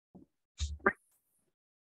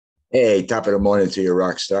Hey, top of the morning to you,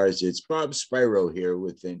 rock stars. It's Bob Spyro here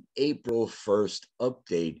with an April 1st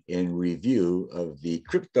update and review of the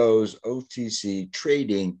cryptos OTC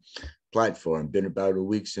trading platform. Been about a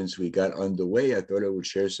week since we got underway. I thought I would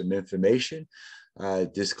share some information.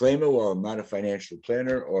 Disclaimer, while I'm not a financial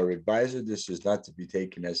planner or advisor, this is not to be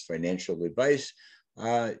taken as financial advice.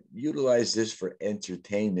 Utilize this for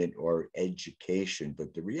entertainment or education.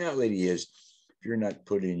 But the reality is, if you're not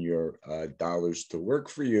putting your dollars to work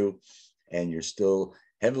for you and you're still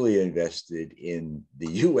heavily invested in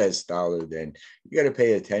the US dollar, then you got to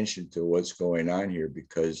pay attention to what's going on here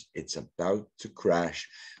because it's about to crash.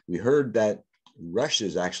 We heard that Russia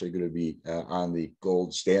is actually going to be on the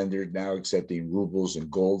gold standard now, accepting rubles and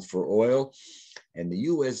gold for oil. And the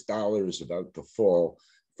US dollar is about to fall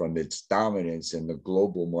from its dominance in the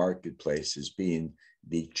global marketplace as being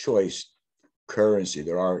the choice currency.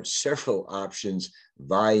 There are several options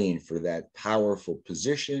vying for that powerful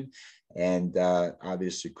position. And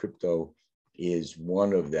obviously, crypto is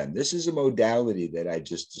one of them. This is a modality that I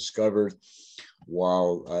just discovered.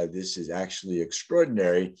 While this is actually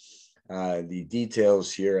extraordinary, the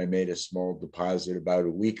details here, I made a small deposit about a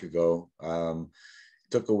week ago.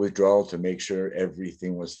 Took a withdrawal to make sure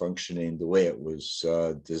everything was functioning the way it was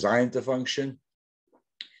designed to function.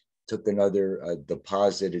 Took another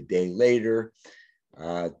deposit a day later.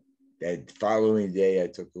 That following day, I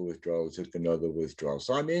took a withdrawal, took another withdrawal.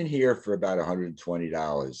 So I'm in here for about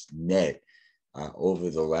 $120 net over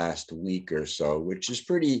the last week or so, which is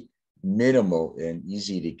pretty minimal and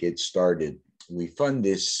easy to get started. We fund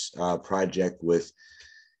this project with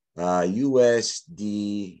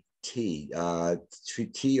USDT,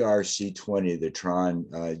 TRC20, the Tron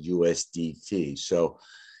USDT. So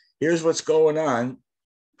here's what's going on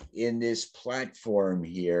in this platform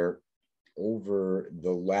here over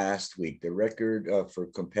the last week. The record for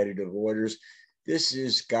competitive orders, this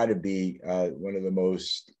has got to be one of the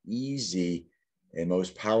most easy and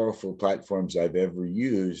most powerful platforms I've ever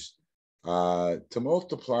used to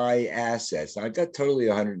multiply assets. Now, I got totally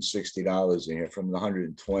 $160 in here from the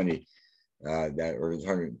 120 that or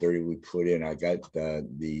 130 we put in. I got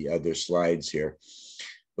the other slides here.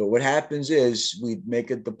 But what happens is we make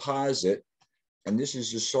a deposit, and this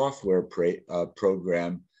is a software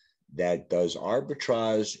program that does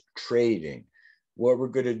arbitrage trading. What we're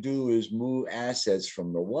going to do is move assets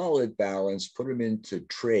from the wallet balance, put them into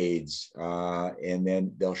trades, and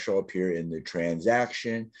then they'll show up here in the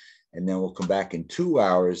transaction. And then we'll come back in 2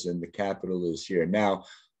 hours and the capital is here. Now,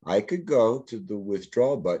 I could go to the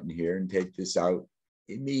withdrawal button here and take this out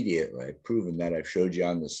immediately. I've proven that. I've showed you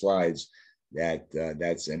on the slides that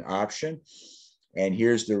that's an option. And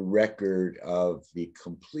here's the record of the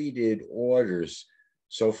completed orders.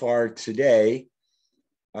 So far today,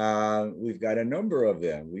 we've got a number of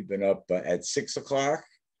them. We've been up at 6 o'clock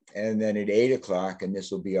and then at 8 o'clock, and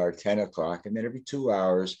this will be our 10 o'clock. And then every 2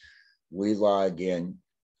 hours, we log in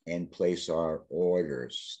and place our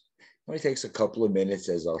orders. It only takes a couple of minutes,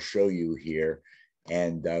 as I'll show you here.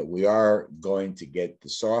 And we are going to get the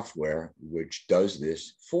software which does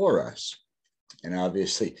this for us. And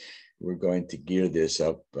obviously, we're going to gear this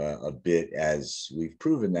up a bit as we've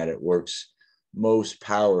proven that it works most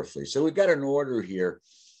powerfully. So we've got an order here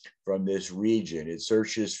from this region. It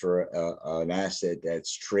searches for an asset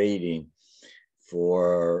that's trading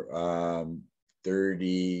for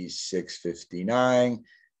 36.59.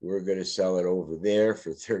 We're going to sell it over there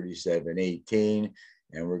for 37.18,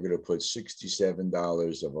 and we're going to put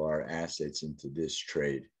 $67 of our assets into this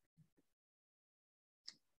trade.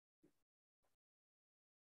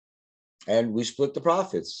 And we split the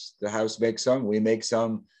profits. The house makes some, we make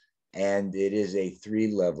some, and it is a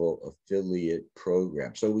 3-level affiliate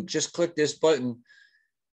program. So we just click this button.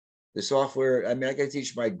 The software, I mean, I got to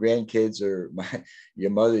teach my grandkids or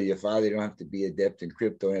your mother, your father, you don't have to be adept in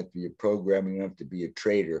crypto, you don't have to be a programmer, you don't have to be a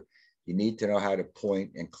trader. You need to know how to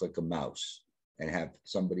point and click a mouse and have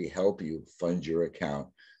somebody help you fund your account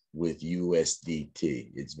with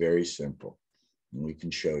USDT. It's very simple. And we can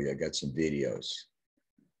show you. I got some videos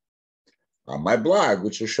on my blog,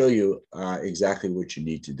 which will show you exactly what you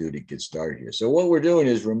need to do to get started here. So what we're doing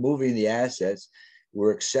is removing the assets.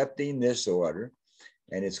 We're accepting this order,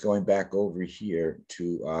 and it's going back over here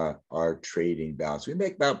to our trading balance. We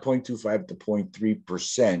make about 0.25 to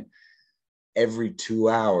 0.3% every 2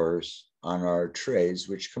 hours on our trades,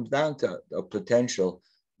 which comes down to a potential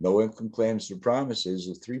no income claims or promises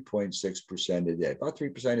of 3.6% a day. About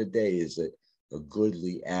 3% a day is a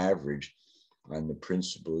goodly average on the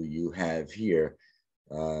principle you have here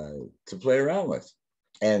to play around with.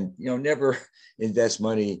 And, you know, never invest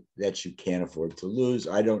money that you can't afford to lose.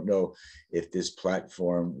 I don't know if this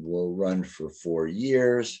platform will run for 4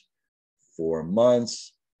 years 4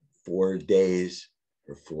 months, 4 days,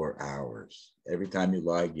 or 4 hours. Every time you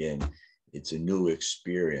log in, it's a new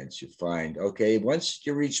experience. You find, okay, once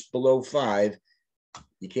you reach below 5,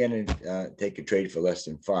 you can't take a trade for less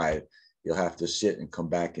than 5. You'll have to sit and come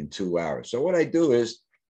back in 2 hours. So what I do is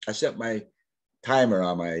I set my timer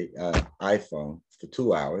on my iPhone for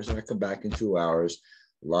 2 hours, and I come back in 2 hours,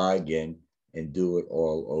 log in, and do it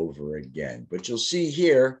all over again. But you'll see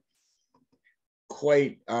here,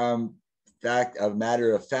 quite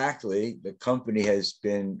matter of factly, the company has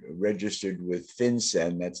been registered with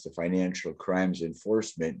FinCEN, that's the Financial Crimes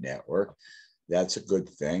Enforcement Network. That's a good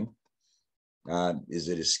thing. Is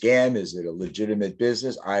it a scam? Is it a legitimate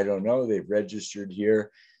business? I don't know. They've registered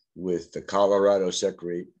here with the Colorado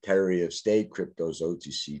Secretary of State, Crypto's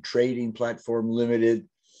OTC Trading Platform Limited.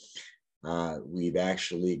 We've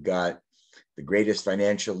actually got the greatest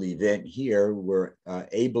financial event here. We're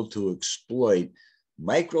able to exploit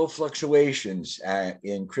micro fluctuations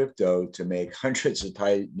in crypto to make hundreds of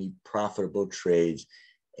tiny profitable trades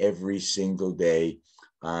every single day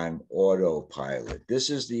on autopilot. This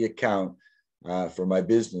is the account for my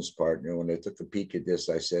business partner. When I took a peek at this,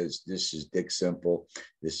 I says, this is Dick Simple.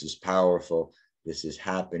 This is powerful. This is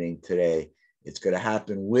happening today. It's going to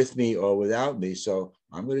happen with me or without me. So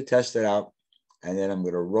I'm going to test it out, and then I'm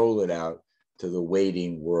going to roll it out to the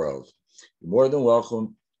waiting world. You're more than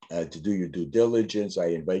welcome to do your due diligence. I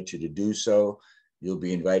invite you to do so. You'll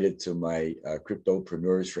be invited to my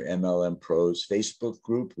Cryptopreneurs for MLM Pros Facebook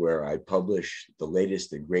group, where I publish the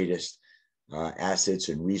latest and greatest assets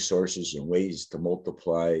and resources and ways to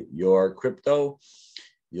multiply your crypto.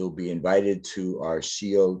 You'll be invited to our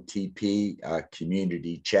COTP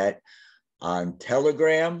community chat on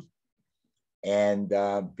Telegram. And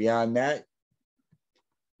beyond that,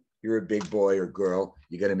 you're a big boy or girl.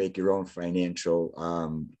 You got to make your own financial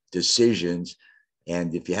decisions.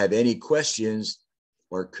 And if you have any questions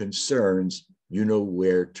or concerns, you know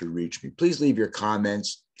where to reach me. Please leave your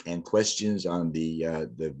comments and questions on the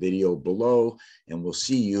video below, and we'll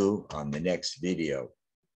see you on the next video.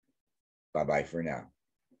 Bye-bye for now.